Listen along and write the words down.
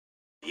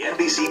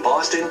NBC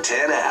Boston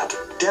 10 app.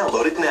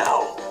 Download it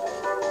now.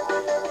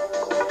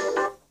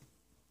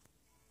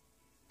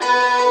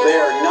 They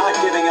are not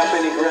giving up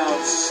any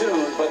ground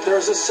soon, but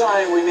there's a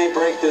sign we may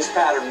break this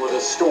pattern with a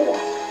storm.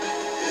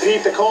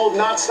 Pete, the cold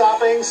not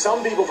stopping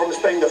some people from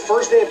spending the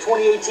first day of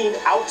 2018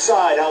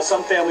 outside, how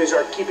some families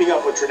are keeping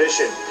up with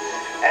tradition.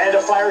 And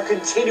a fire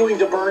continuing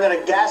to burn at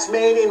a gas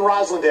main in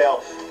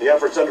Roslindale. The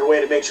effort's underway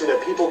to make sure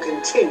that people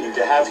continue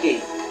to have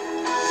heat.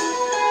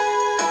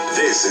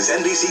 This is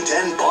NBC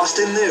 10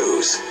 Boston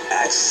News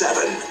at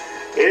 7.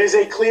 It is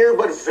a clear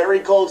but very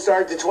cold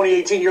start to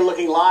 2018. You're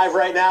looking live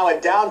right now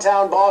at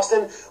downtown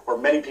Boston, where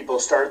many people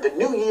start the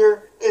new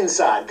year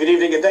inside. Good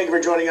evening and thank you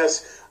for joining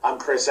us. I'm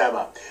Chris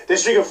Emma.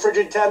 This streak of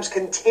frigid temps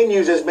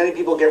continues as many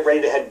people get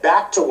ready to head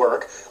back to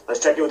work. Let's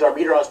check in with our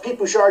meteorologist, Pete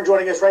Bouchard,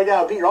 joining us right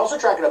now. Pete, you're also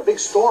tracking a big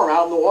storm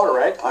out in the water,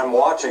 right? I'm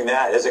watching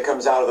that as it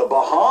comes out of the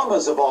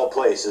Bahamas, of all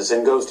places,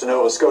 and goes to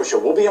Nova Scotia.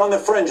 We'll be on the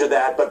fringe of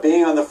that, but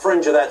being on the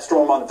fringe of that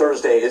storm on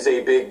Thursday is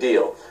a big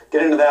deal.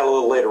 Get into that a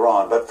little later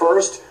on. But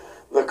first,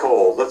 the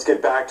cold. Let's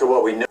get back to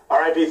what we know. All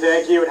right, Pete,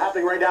 thank you. And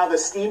happening right now, the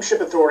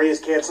Steamship Authority is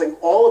canceling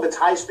all of its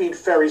high-speed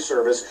ferry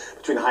service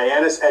between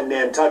Hyannis and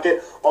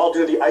Nantucket, all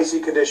due to the icy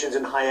conditions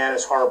in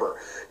Hyannis Harbor.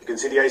 You can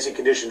see the icy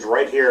conditions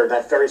right here.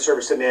 That ferry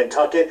service to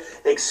Nantucket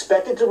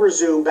expected to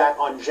resume back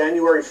on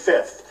January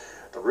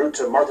 5th. The route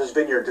to Martha's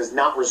Vineyard does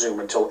not resume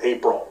until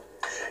April.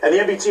 And the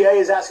MBTA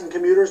is asking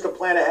commuters to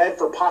plan ahead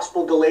for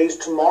possible delays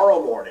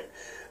tomorrow morning.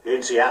 The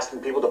agency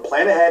asking people to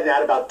plan ahead and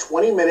add about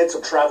 20 minutes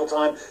of travel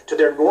time to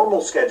their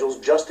normal schedules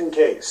just in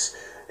case.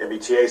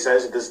 MBTA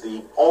says it is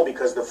all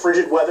because of the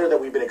frigid weather that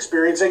we've been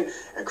experiencing,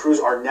 and crews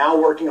are now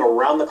working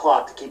around the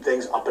clock to keep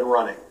things up and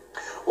running.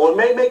 Well, it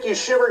may make you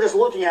shiver just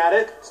looking at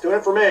it. It's doing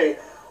it for me.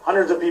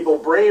 Hundreds of people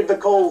brave the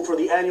cold for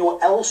the annual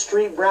L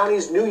Street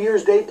Brownies New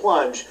Year's Day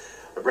plunge.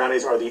 The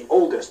Brownies are the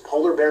oldest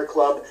polar bear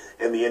club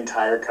in the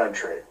entire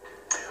country.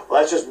 Well,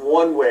 that's just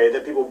one way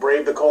that people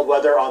brave the cold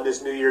weather on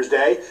this New Year's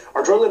Day.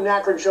 Our Joy Lynn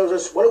Akron shows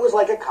us what it was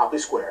like at Copley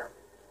Square.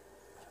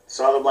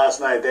 Saw them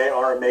last night. They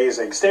are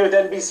amazing. Stay with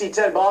NBC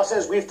 10 Boston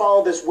as we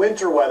follow this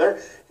winter weather.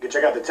 You can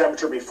check out the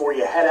temperature before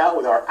you head out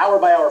with our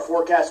hour-by-hour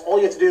forecast. All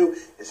you have to do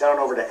is head on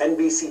over to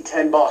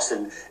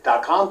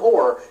NBC10Boston.com,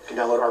 or you can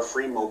download our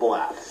free mobile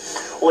app.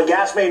 Well, a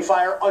gas main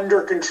fire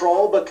under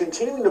control, but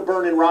continuing to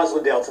burn in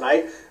Roslindale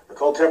tonight. The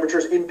cold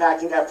temperatures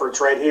impacting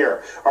efforts right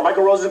here. Our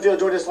Michael Rosenfield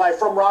joined us live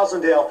from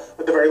Roslindale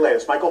with the very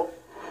latest. Michael?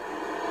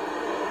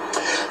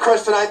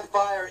 Chris, tonight the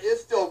fire is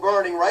still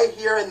burning right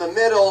here in the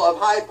middle of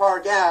Hyde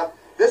Park Ave.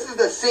 This is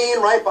the scene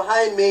right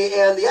behind me,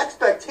 and the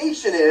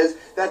expectation is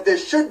that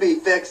this should be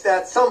fixed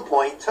at some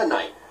point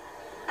tonight.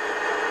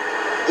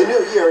 The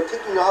new year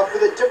kicking off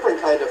with a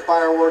different kind of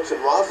fireworks in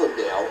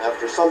Roslindale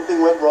after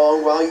something went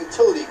wrong while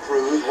utility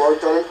crews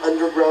worked on an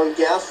underground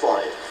gas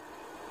line.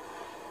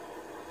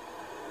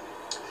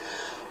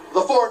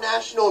 The 4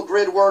 National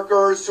Grid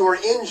workers who are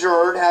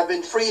injured have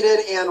been treated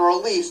and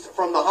released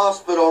from the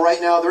hospital.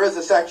 Right now, there is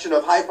a section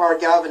of Hyde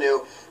Park Avenue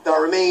that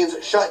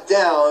remains shut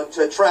down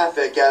to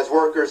traffic as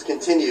workers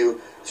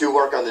continue to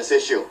work on this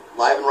issue.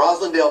 Live in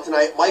Roslindale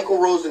tonight, Michael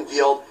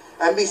Rosenfield,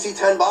 NBC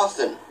 10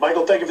 Boston.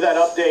 Michael, thank you for that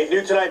update.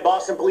 New tonight,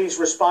 Boston police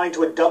responding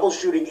to a double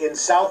shooting in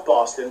South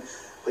Boston.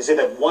 They say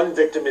that one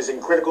victim is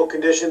in critical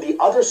condition. The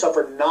other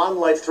suffered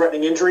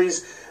non-life-threatening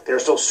injuries. They're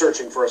still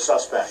searching for a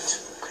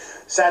suspect.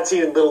 Sad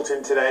scene in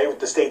Littleton today with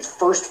the state's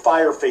first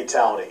fire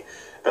fatality.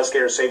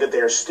 Investigators say that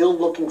they are still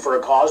looking for a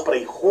cause, but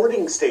a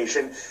hoarding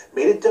station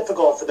made it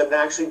difficult for them to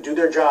actually do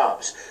their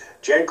jobs.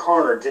 Jan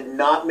Carner did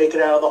not make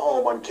it out of the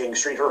home on King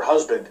Street. Her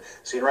husband,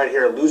 seen right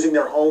here, losing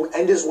their home,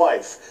 and his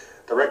wife.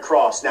 The Red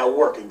Cross now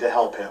working to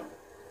help him.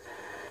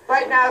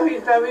 Right now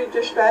he's very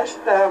distressed.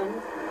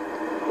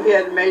 He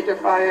had a major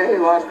fire. He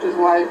lost his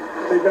wife.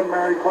 They've been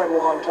married quite a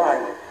long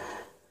time.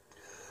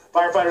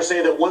 Firefighters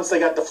say that once they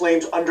got the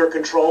flames under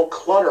control,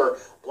 clutter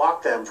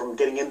blocked them from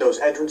getting in those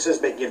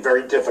entrances, making it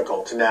very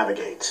difficult to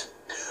navigate.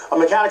 A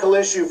mechanical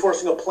issue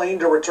forcing a plane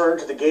to return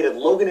to the gate at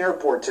Logan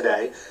Airport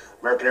today.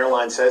 American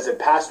Airlines says that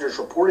passengers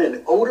reported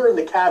an odor in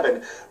the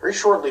cabin very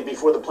shortly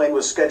before the plane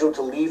was scheduled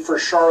to leave for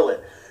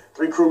Charlotte.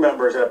 3 crew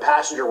members and a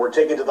passenger were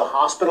taken to the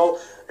hospital.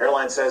 The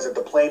airline says that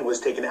the plane was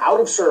taken out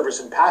of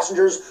service and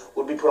passengers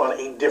would be put on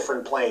a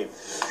different plane.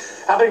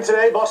 Happening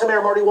today, Boston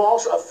Mayor Marty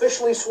Walsh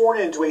officially sworn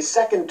into a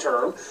second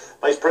term.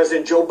 Vice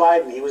President Joe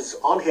Biden, he was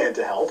on hand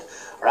to help.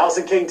 Our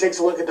Allison King takes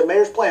a look at the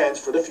mayor's plans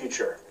for the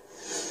future.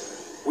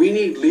 We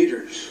need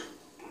leaders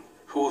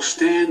who will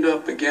stand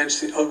up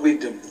against the ugly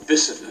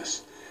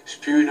divisiveness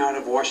spewing out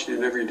of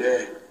Washington every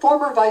day.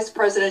 Former Vice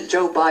President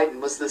Joe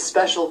Biden was the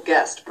special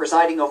guest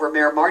presiding over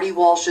Mayor Marty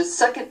Walsh's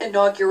second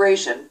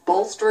inauguration,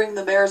 bolstering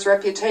the mayor's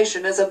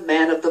reputation as a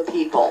man of the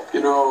people.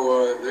 You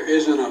know, there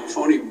isn't a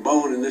phony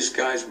bone in this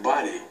guy's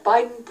body.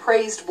 Biden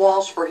praised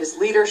Walsh for his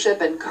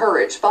leadership and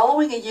courage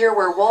following a year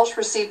where Walsh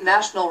received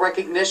national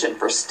recognition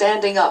for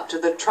standing up to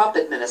the Trump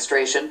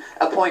administration,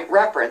 a point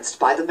referenced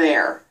by the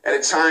mayor. At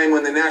a time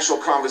when the national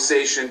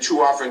conversation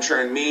too often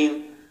turned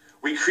mean,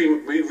 we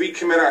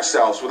recommit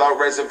ourselves without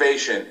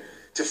reservation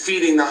to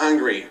feeding the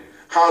hungry,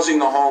 housing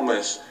the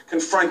homeless,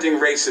 confronting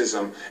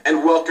racism,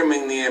 and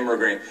welcoming the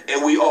immigrant,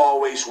 and we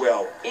always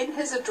will. In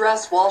his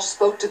address, Walsh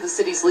spoke to the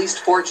city's least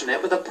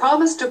fortunate with a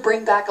promise to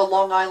bring back a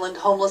Long Island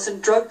homeless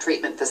and drug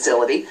treatment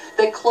facility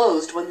that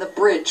closed when the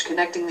bridge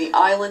connecting the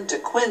island to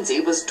Quincy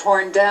was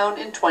torn down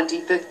in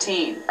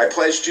 2015. I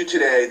pledged you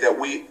today that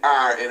we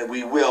are and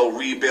we will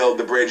rebuild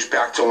the bridge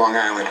back to Long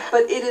Island.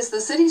 But it is the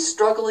city's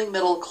struggling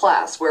middle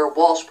class where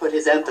Walsh put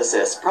his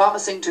emphasis,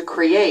 promising to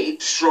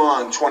create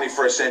strong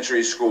 21st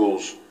century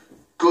schools,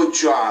 good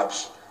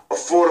jobs,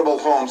 affordable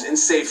homes in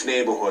safe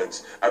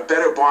neighborhoods, a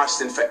better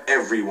Boston for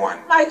everyone.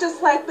 I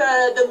just like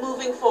the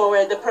moving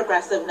forward, the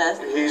progressiveness.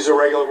 He's a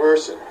regular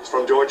person. He's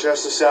from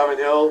Dorchester, Savin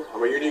Hill.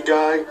 I'm a union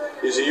guy.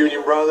 He's a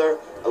union brother.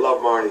 I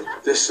love Marty.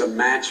 This is a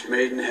match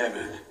made in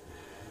heaven.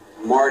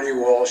 Marty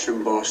Walsh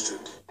in Boston.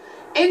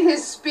 In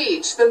his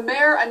speech, the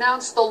mayor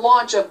announced the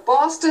launch of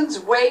Boston's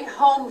Way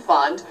Home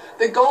Fund.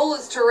 The goal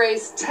is to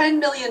raise $10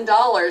 million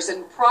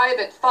in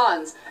private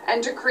funds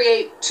and to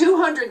create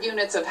 200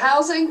 units of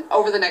housing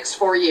over the next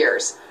 4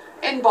 years.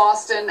 In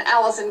Boston,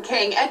 Allison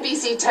King,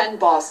 NBC 10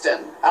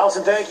 Boston.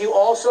 Allison, thank you.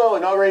 Also,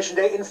 Inauguration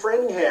Day in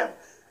Framingham.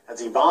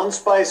 That's Yvonne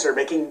Spicer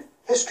making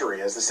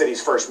history as the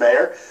city's first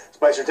mayor.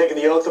 Spicer taking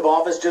the oath of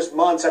office just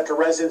months after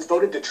residents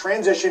voted to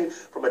transition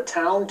from a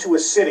town to a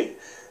city.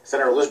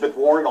 Senator Elizabeth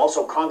Warren,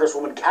 also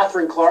Congresswoman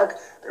Catherine Clark,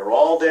 they were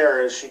all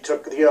there as she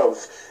took the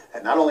oath.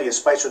 And not only is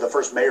Spicer the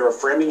first mayor of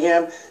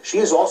Framingham, she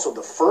is also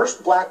the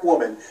first black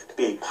woman to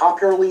be a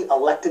popularly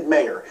elected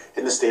mayor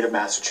in the state of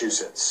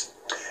Massachusetts.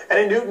 And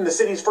in Newton, the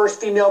city's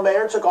first female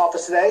mayor took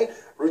office today.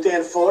 Ruth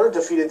Ann Fuller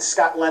defeated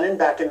Scott Lennon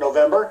back in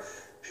November.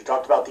 She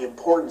talked about the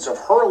importance of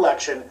her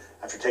election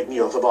after taking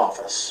the oath of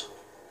office.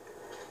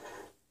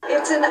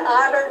 It's an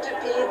honor to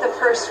be the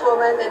first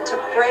woman and to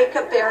break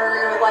a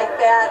barrier like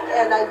that,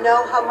 and I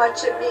know how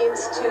much it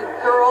means to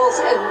girls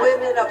and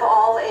women of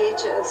all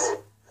ages.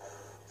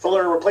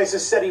 Fuller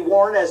replaces Seti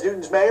Warren as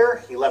Newton's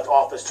mayor. He left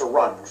office to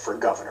run for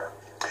governor.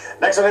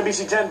 Next on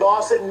NBC 10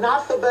 Boston,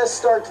 not the best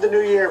start to the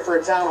new year for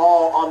a town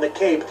hall on the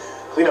Cape.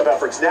 Cleanup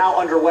efforts now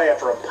underway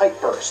after a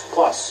pipe burst.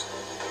 Plus,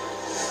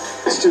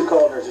 It's too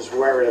cold and they're just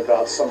worried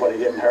about somebody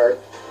getting hurt.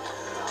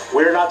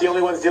 we're not the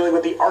only ones dealing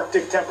with the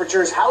Arctic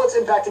temperatures, how it's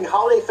impacting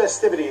holiday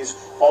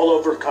festivities all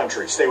over the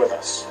country. Stay with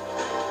us.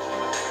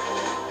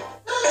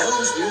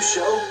 Ellen's new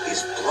show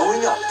is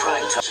blowing up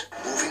prime time.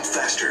 Moving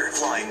faster,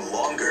 flying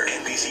longer.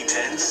 NBC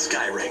 10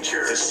 Sky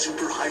Ranger. The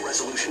super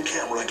high-resolution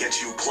camera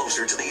gets you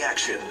closer to the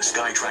action.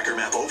 Sky Tracker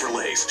map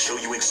overlays show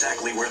you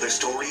exactly where the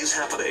story is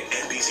happening.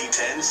 NBC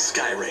 10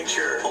 Sky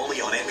Ranger.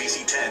 Only on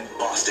NBC 10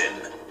 Boston.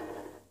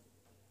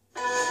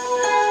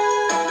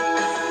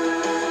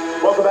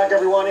 Welcome back,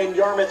 everyone. In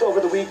Yarmouth over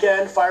the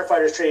weekend,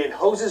 firefighters traded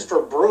hoses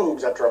for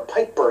brooms after a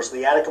pipe burst in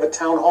the attic of a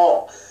town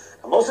hall.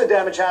 Now, most of the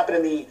damage happened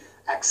in the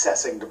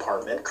accessing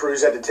department.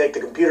 Crews had to take the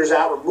computers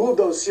out, remove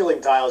those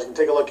ceiling tiles. You can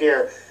take a look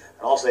here.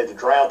 And also they had to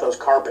dry out those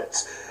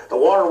carpets. The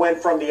water went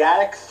from the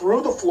attic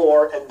through the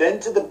floor and then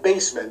to the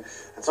basement.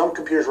 And some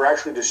computers were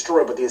actually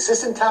destroyed. But the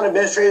assistant town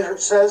administrator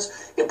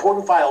says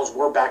important files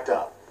were backed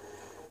up.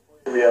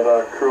 We have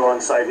a crew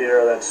on site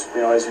here that's,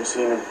 as you've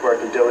seen,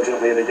 working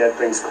diligently to get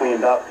things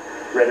cleaned up,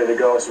 ready to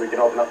go so we can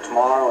open up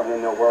tomorrow, and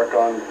then they'll work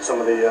on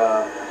some of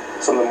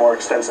the more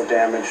extensive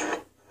damage.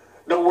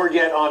 No word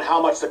yet on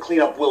how much the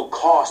cleanup will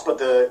cost, but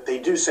they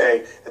do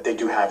say that they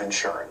do have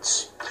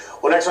insurance.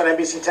 Well, next on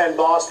NBC 10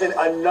 Boston,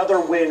 another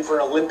win for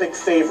an Olympic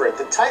favorite,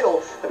 the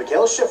title that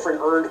Michaela Schifrin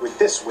earned with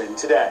this win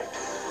today.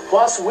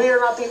 Plus, we are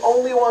not the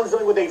only ones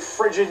dealing with a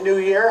frigid new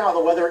year, how the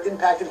weather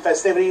impacted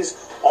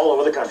festivities all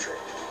over the country.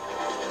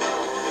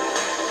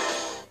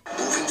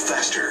 Moving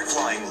faster,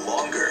 flying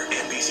longer.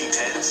 NBC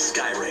 10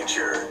 Sky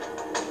Ranger.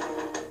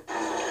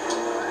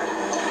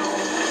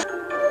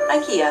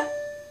 IKEA.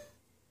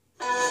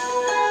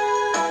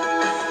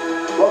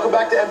 Welcome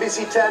back to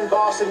NBC 10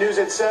 Boston News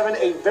at 7.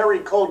 A very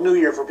cold new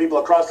year for people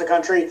across the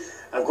country,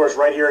 and of course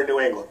right here in New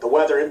England. The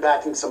weather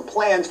impacting some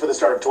plans for the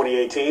start of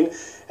 2018.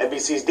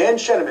 NBC's Dan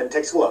Sheneman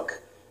takes a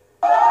look.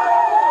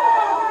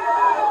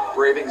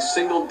 Braving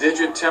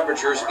single-digit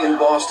temperatures in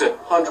Boston,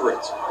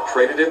 hundreds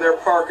traded in their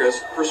parkas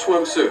for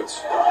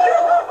swimsuits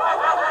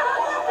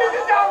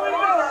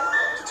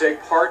to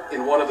take part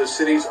in one of the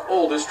city's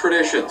oldest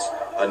traditions,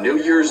 a New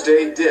Year's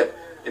Day dip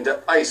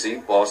into icy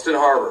Boston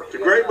Harbor. It's a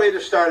great way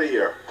to start a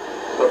year.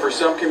 But for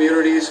some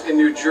communities in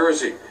New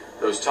Jersey,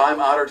 those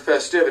time-honored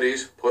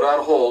festivities put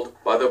on hold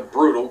by the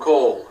brutal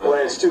cold.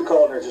 When it's too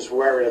cold and they're just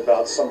worried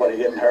about somebody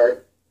getting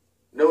hurt.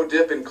 No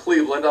dip in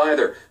Cleveland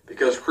either,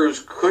 because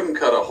crews couldn't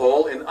cut a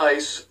hole in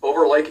ice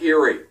over Lake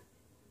Erie.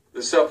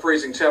 The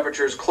sub-freezing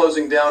temperatures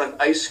closing down an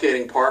ice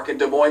skating park in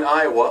Des Moines,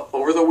 Iowa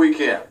over the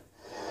weekend.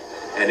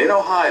 And in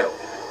Ohio,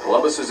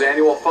 Columbus's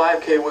annual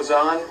 5K was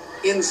on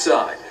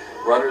inside,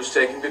 runners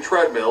taking to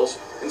treadmills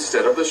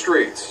instead of the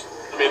streets.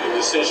 Made a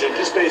decision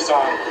just based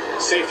on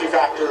safety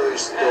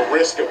factors, the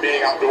risk of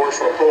being outdoors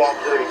for a prolonged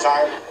period of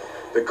time.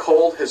 The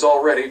cold has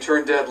already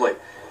turned deadly.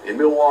 In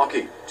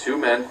Milwaukee, 2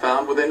 men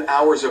found within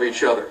hours of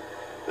each other.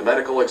 The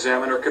medical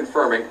examiner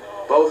confirming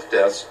both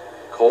deaths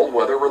cold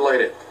weather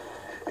related.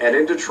 And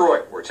in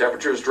Detroit, where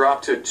temperatures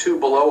dropped to 2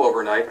 below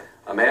overnight,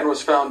 a man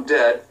was found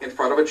dead in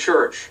front of a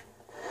church.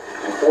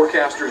 And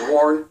forecasters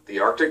warn the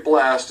Arctic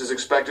blast is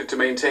expected to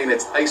maintain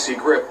its icy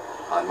grip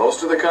on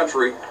most of the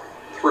country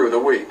through the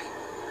week.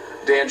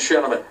 Dan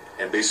Sheneman,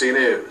 NBC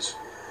News.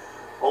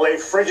 Well, a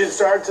frigid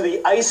start to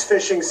the ice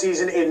fishing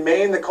season in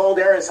Maine. The cold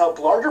air has helped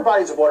larger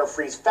bodies of water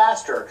freeze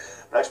faster.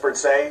 But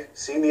experts say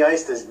seeing the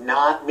ice does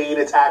not mean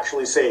it's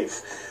actually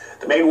safe.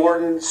 The Maine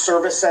Warden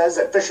Service says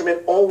that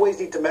fishermen always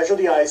need to measure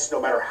the ice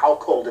no matter how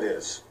cold it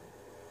is.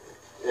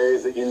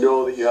 Areas that you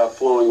know that you have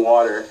flowing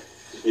water,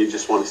 you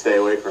just want to stay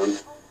away from.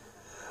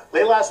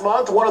 Late last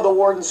month, one of the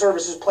Warden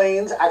Service's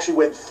planes actually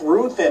went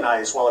through thin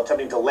ice while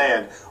attempting to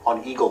land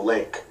on Eagle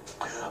Lake.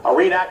 A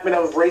reenactment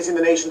of raising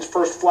the nation's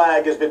first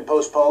flag has been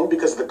postponed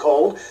because of the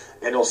cold.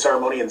 The annual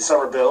ceremony in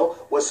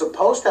Somerville was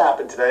supposed to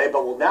happen today,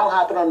 but will now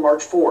happen on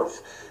March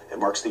 4th. It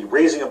marks the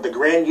raising of the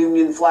Grand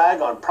Union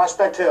flag on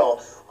Prospect Hill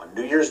on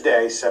New Year's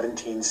Day,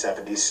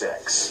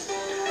 1776.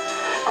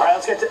 All right,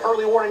 let's get to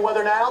early warning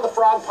weather now. The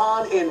Frog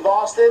Pond in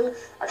Boston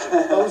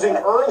actually closing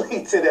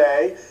early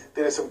today.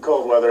 There's some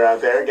cold weather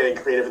out there, getting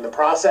creative in the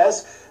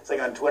process.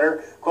 Saying on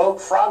Twitter, quote,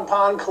 Frog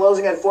Pond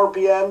closing at 4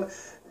 p.m.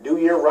 New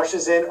Year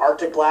rushes in,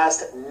 Arctic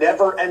blast,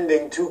 never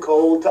ending, too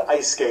cold to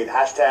ice skate.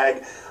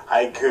 Hashtag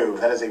haiku.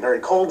 That is a very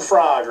cold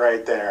frog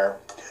right there.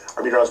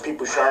 Our meteorologist Pete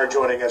Bouchard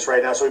joining us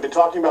right now. So we've been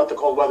talking about the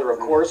cold weather, of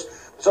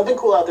course. Something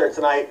cool out there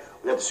tonight.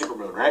 We got the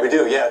supermoon, right? We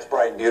do, yeah. It's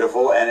bright and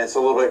beautiful, and it's a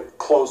little bit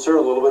closer,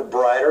 a little bit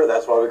brighter.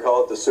 That's why we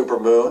call it the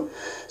supermoon.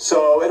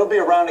 So it'll be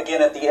around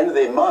again at the end of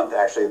the month,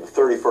 actually, the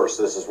 31st.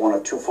 This is one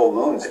of 2 full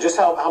moons. Just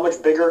how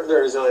much bigger?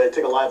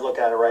 Take a live look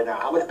at it right now.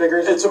 How much bigger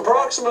is it? It's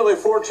approximately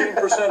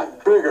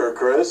 14% bigger,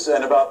 Chris,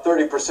 and about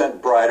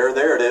 30% brighter.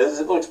 There it is.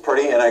 It looks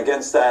pretty, and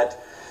against that,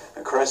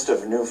 a crest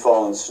of new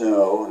fallen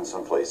snow in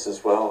some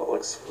places, well, it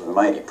looks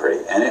mighty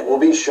pretty. And it will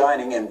be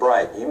shining and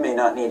bright. You may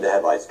not need the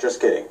headlights.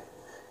 Just kidding.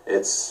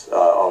 It's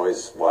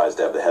always wise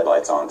to have the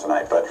headlights on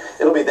tonight, but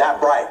it'll be that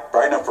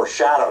bright enough for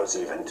shadows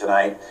even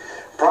tonight.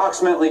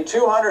 Approximately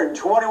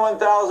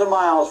 221,000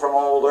 miles from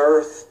old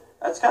Earth.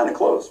 That's kind of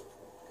close.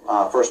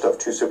 First of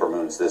 2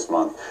 supermoons this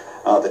month.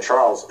 The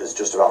Charles is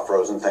just about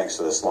frozen thanks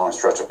to this long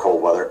stretch of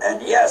cold weather.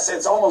 And yes,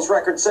 it's almost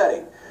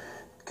record-setting.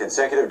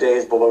 Consecutive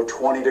days below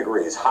 20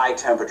 degrees. High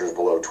temperatures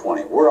below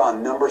 20. We're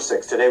on number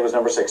 6. Today was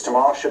number 6.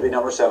 Tomorrow should be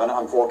number 7.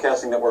 I'm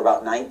forecasting that we're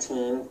about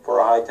 19 for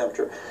a high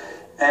temperature.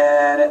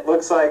 And it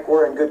looks like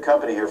we're in good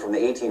company here from the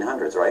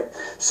 1800s, right?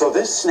 So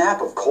this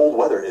snap of cold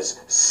weather is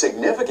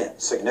significant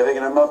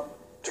enough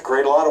to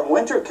create a lot of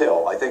winter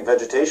kill. I think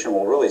vegetation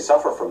will really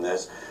suffer from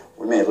this.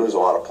 We may lose a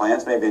lot of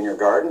plants, maybe in your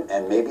garden,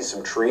 and maybe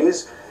some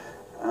trees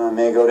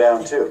may go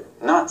down too.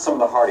 Not some of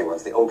the hardy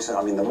ones, the oaks,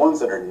 I mean the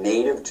ones that are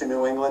native to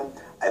New England,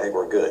 I think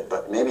we're good.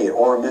 But maybe an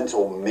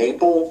ornamental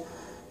maple,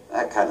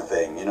 that kind of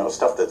thing, you know,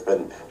 stuff that's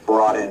been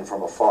brought in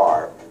from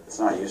afar. It's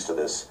not used to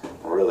this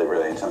really,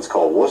 really intense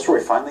cold. Worcester, we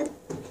finally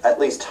at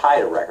least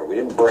tied a record. We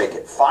didn't break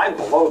it. 5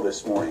 below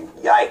this morning.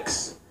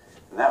 Yikes.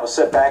 And that was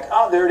set back.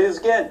 Oh, there it is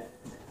again.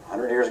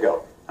 100 years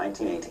ago,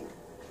 1918.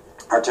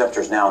 Our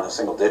temperature's now in the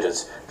single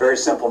digits. Very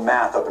simple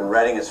math. Up in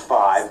Reading is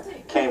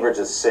 5. Cambridge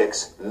is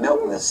 6.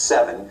 Milton is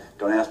 7.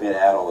 Don't ask me to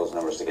add all those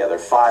numbers together.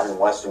 5 in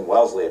Weston,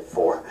 Wellesley at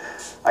 4.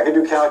 I can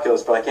do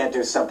calculus, but I can't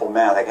do simple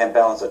math. I can't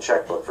balance a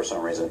checkbook for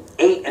some reason.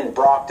 8 in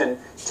Brockton,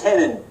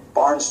 10 in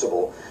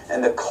Barnstable,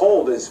 and the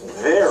cold is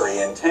very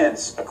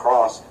intense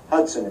across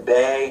Hudson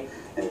Bay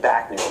and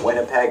back near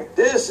Winnipeg.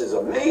 This is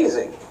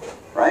amazing,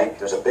 right?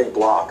 There's a big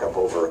block up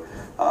over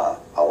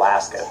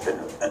Alaska. It's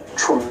been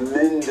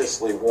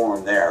tremendously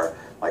warm there,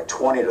 like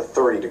 20 to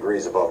 30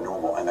 degrees above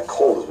normal, and the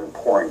cold has been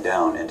pouring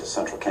down into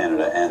central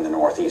Canada and the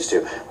northeast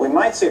too. We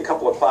might see a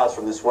couple of clouds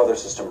from this weather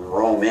system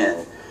roam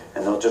in,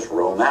 and they'll just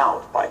roam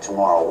out by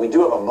tomorrow. We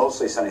do have a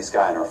mostly sunny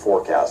sky in our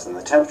forecast, and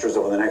the temperatures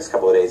over the next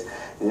couple of days,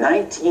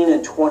 19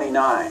 and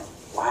 29.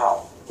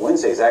 Wow.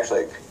 Wednesday is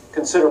actually a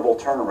considerable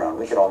turnaround.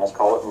 We could almost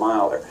call it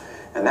milder.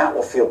 And that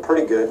will feel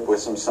pretty good with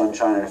some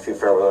sunshine and a few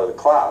fair weather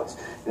clouds.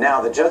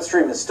 Now, the jet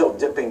stream is still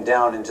dipping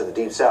down into the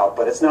deep south,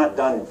 but it's not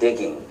done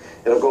digging.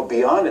 It'll go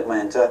beyond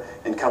Atlanta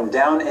and come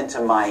down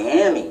into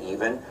Miami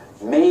even,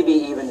 maybe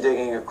even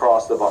digging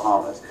across the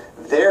Bahamas.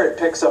 There it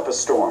picks up a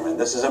storm, and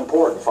this is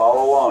important.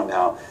 Follow along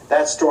now.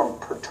 That storm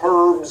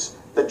perturbs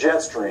the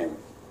jet stream.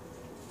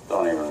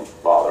 Don't even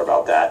bother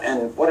about that.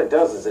 And what it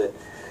does is it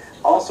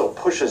also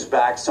pushes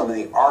back some of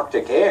the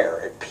Arctic air.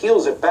 It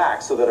peels it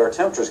back so that our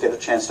temperatures get a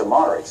chance to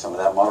moderate. Some of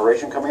that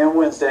moderation coming on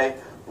Wednesday,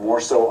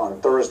 more so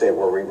on Thursday,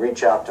 where we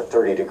reach out to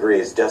 30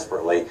 degrees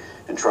desperately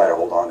and try to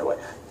hold on to it.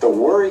 The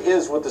worry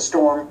is with the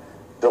storm,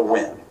 the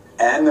wind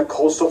and the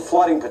coastal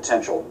flooding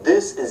potential.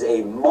 This is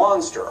a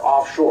monster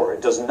offshore.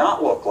 It does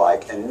not look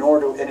like, and nor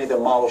do any of the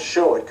models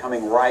show it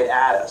coming right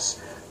at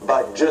us.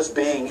 But just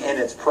being in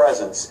its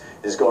presence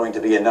is going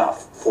to be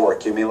enough for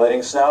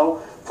accumulating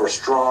snow, for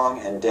strong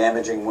and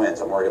damaging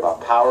winds. I'm worried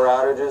about power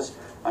outages.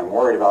 I'm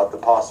worried about the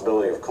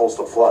possibility of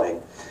coastal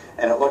flooding.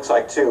 And it looks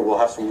like, too, we'll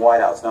have some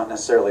whiteouts, not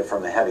necessarily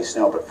from the heavy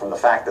snow, but from the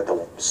fact that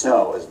the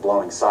snow is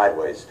blowing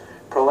sideways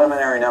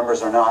preliminary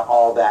numbers are not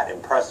all that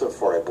impressive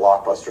for a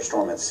blockbuster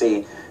storm at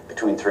sea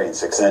between 3 and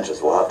 6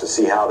 inches. We'll have to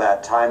see how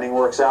that timing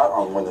works out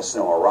on when the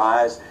snow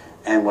arrives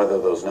and whether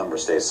those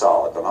numbers stay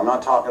solid. But I'm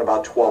not talking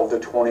about 12 to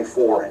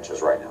 24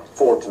 inches right now.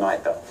 4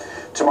 tonight, though.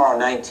 Tomorrow,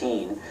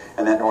 19,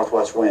 and that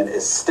northwest wind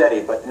is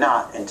steady but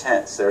not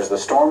intense. There's the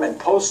storm, and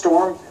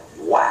post-storm,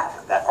 wow,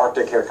 that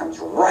Arctic air comes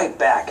right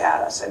back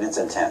at us, and it's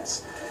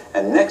intense.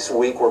 And next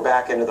week, we're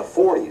back into the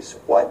 40s.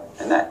 What?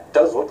 And that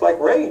does look like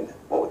rain.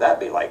 What would that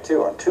be like,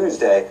 too? On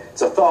Tuesday,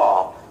 it's a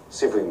thaw.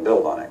 See if we can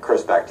build on it.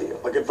 Chris, back to you.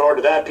 Looking forward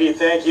to that, Pete.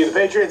 Thank you. The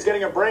Patriots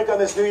getting a break on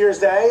this New Year's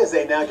Day as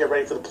they now get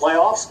ready for the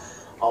playoffs.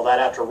 All that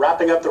after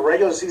wrapping up the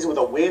regular season with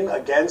a win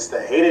against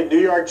the hated New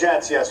York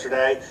Jets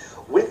yesterday.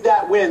 With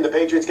that win, the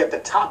Patriots get the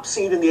top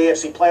seed in the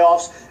AFC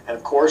playoffs. And,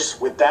 of course,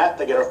 with that,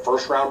 they get a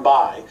first-round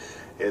bye.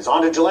 It is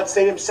on to Gillette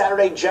Stadium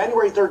Saturday,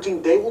 January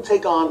 13th. They will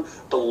take on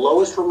the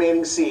lowest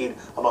remaining seed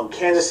among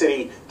Kansas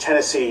City,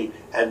 Tennessee,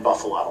 and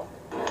Buffalo.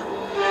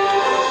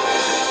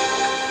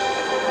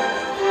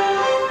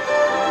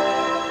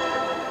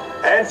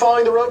 And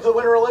following the road to the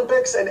Winter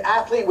Olympics, an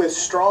athlete with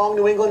strong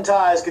New England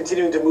ties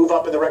continuing to move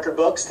up in the record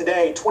books.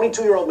 Today,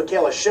 22-year-old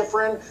Michaela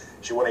Schifrin,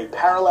 she won a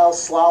parallel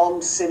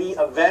slalom city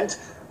event,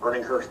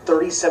 earning her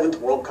 37th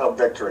World Cup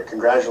victory.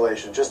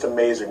 Congratulations. Just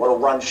amazing. What a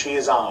run she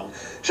is on.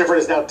 Schifrin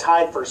is now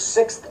tied for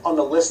 6th on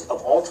the list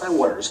of all-time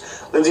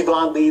winners. Lindsey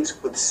Vonn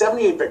leads with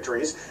 78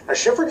 victories. Now,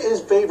 Schifrin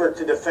is favored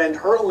to defend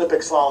her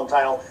Olympic slalom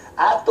title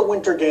at the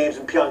Winter Games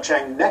in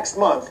Pyeongchang next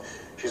month.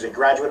 She's a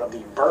graduate of the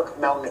Burke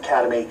Mountain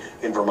Academy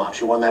in Vermont.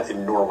 She won that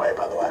in Norway,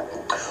 by the way.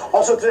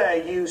 Also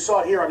today, you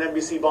saw it here on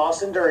NBC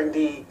Boston during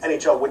the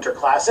NHL Winter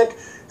Classic.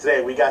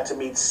 Today, we got to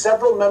meet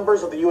several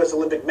members of the U.S.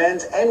 Olympic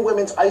men's and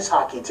women's ice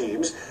hockey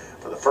teams.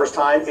 For the first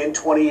time in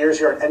 20 years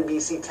here on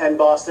NBC 10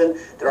 Boston,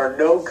 there are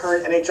no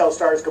current NHL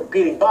stars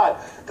competing, but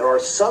there are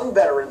some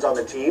veterans on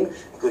the team,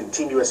 including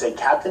Team USA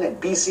captain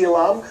and BC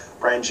alum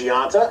Brian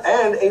Gianta,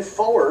 and a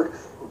forward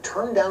who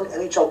turned down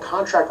NHL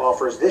contract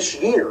offers this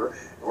year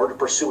in order to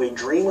pursue a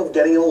dream of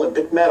getting an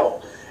Olympic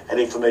medal. And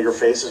a familiar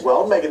face as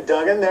well, Megan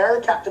Duggan there,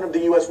 captain of the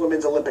U.S.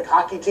 Women's Olympic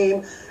Hockey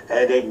Team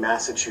and a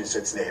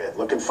Massachusetts native.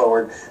 Looking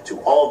forward to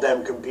all of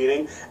them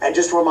competing. And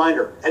just a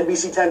reminder,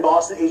 NBC 10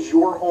 Boston is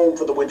your home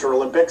for the Winter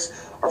Olympics.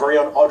 Our very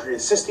own Audrey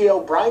Assistio,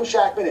 Brian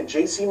Shackman, and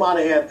J.C.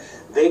 Monahan,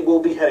 they will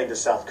be heading to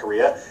South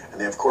Korea.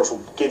 And they, of course,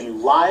 will give you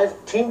live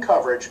team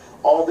coverage.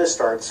 All this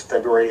starts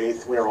February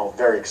 8th. We are all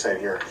very excited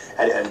here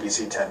at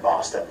NBC 10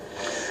 Boston.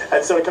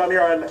 And so to come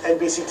here on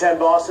NBC 10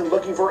 Boston,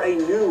 looking for a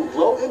new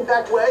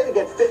low-impact way to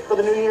get fit for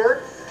the new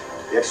year.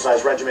 The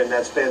exercise regimen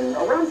that's been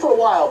around for a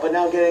while, but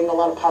now getting a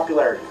lot of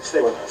popularity.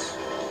 Stay with us.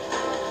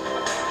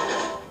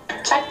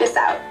 Check this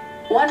out.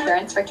 One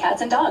endurance for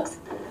cats and dogs.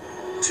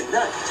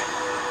 Tonight,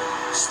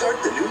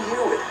 start the new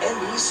year with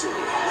NBC.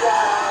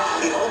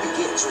 It all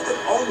begins with an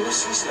all-new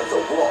season of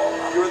The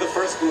Wall. You're the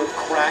first to have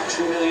cracked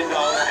 $2 million.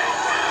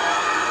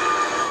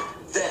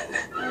 Then,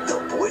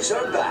 the boys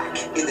are back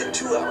in the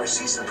 2-hour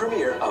season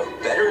premiere of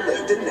Better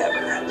Late Than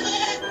Never.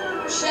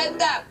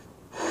 Shut up.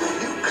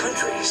 New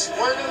countries.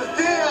 We're gonna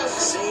dance.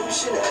 Same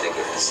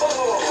shenanigans.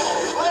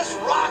 Oh, let's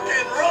rock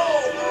and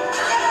roll.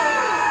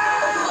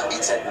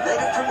 It's a night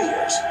of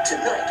premieres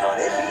tonight on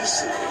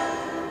NBC.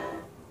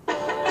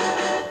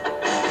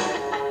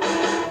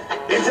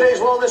 In today's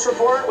Wellness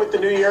Report, with the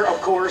new year, of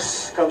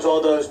course, comes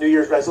all those New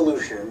Year's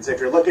resolutions.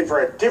 If you're looking for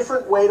a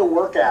different way to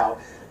work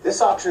out, this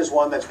option is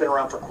one that's been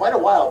around for quite a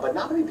while, but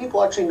not many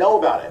people actually know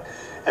about it.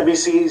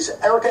 NBC's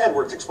Erica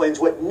Edwards explains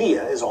what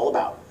NIA is all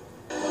about.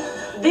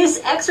 This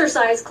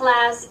exercise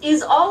class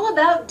is all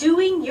about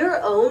doing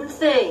your own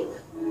thing.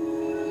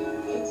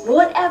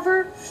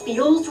 Whatever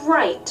feels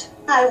right.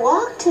 I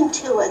walked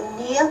into a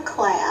NIA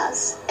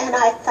class and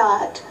I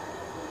thought,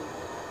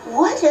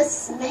 what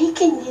is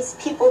making these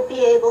people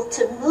be able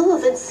to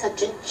move in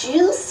such a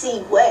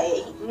juicy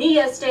way?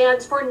 NIA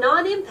stands for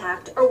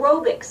Non-Impact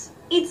Aerobics.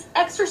 It's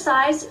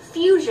exercise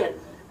fusion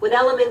with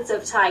elements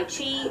of Tai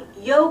Chi,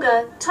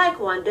 yoga,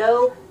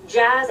 Taekwondo,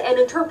 jazz, and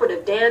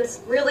interpretive dance,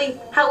 really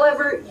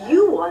however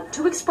you want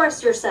to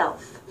express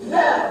yourself.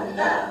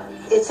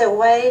 It's a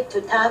way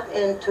to tap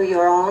into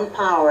your own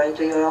power,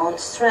 into your own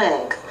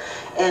strength,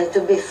 and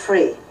to be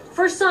free.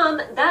 For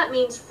some, that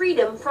means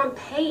freedom from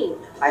pain.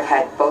 I've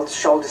had both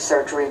shoulder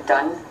surgery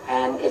done,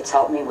 and it's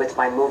helped me with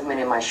my movement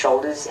in my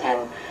shoulders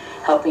and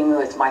helping me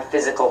with my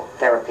physical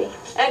therapy.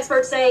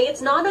 Experts say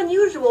it's not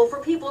unusual for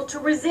people to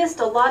resist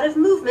a lot of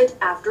movement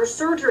after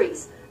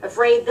surgeries,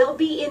 afraid they'll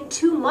be in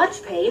too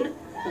much pain.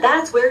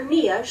 That's where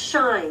NIA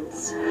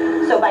shines.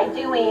 So by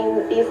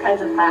doing these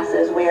kinds of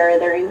classes where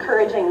they're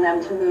encouraging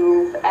them to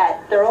move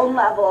at their own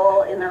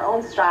level, in their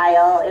own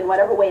style, in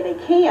whatever way they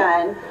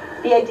can,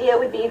 the idea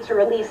would be to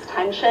release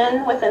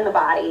tension within the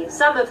body.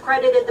 Some have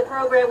credited the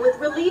program with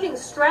relieving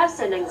stress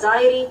and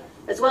anxiety,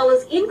 as well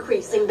as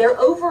increasing their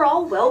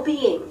overall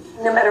well-being.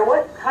 No matter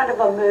what kind of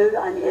a mood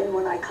I'm in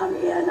when I come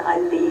in, I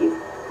leave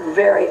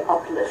very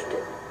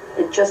uplifted.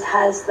 It just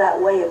has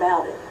that way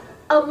about it.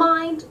 A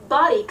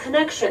mind-body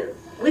connection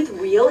with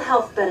real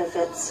health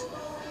benefits.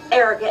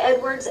 Erica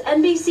Edwards,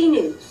 NBC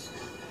News.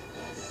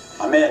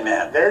 I'm in,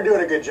 man. They're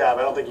doing a good job.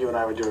 I don't think you and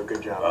I would do a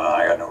good job.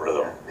 I got no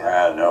rhythm. I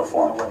got no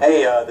form.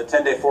 Hey, the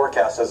 10-day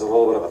forecast has a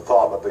little bit of a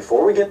thaw, but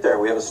before we get there,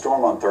 we have a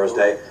storm on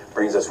Thursday.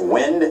 Brings us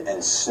wind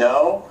and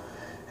snow,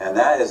 and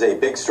that is a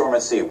big storm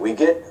at sea. We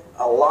get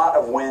a lot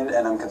of wind,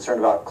 and I'm concerned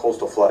about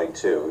coastal flooding,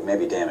 too. It may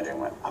be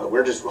damaging wind.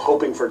 We're just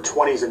hoping for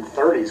 20s and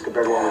 30s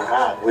compared to what we've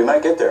had. We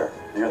might get there.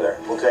 Near there.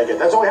 We'll take it.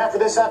 That's all we have for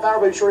this half hour,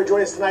 but be sure to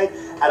join us tonight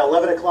at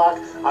 11 o'clock.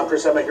 I'm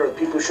Chris Emma here with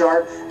Pete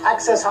Bouchard.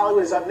 Access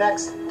Hollywood is up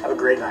next. Have a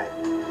great night.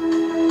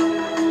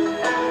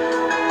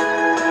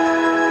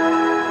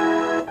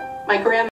 My grandma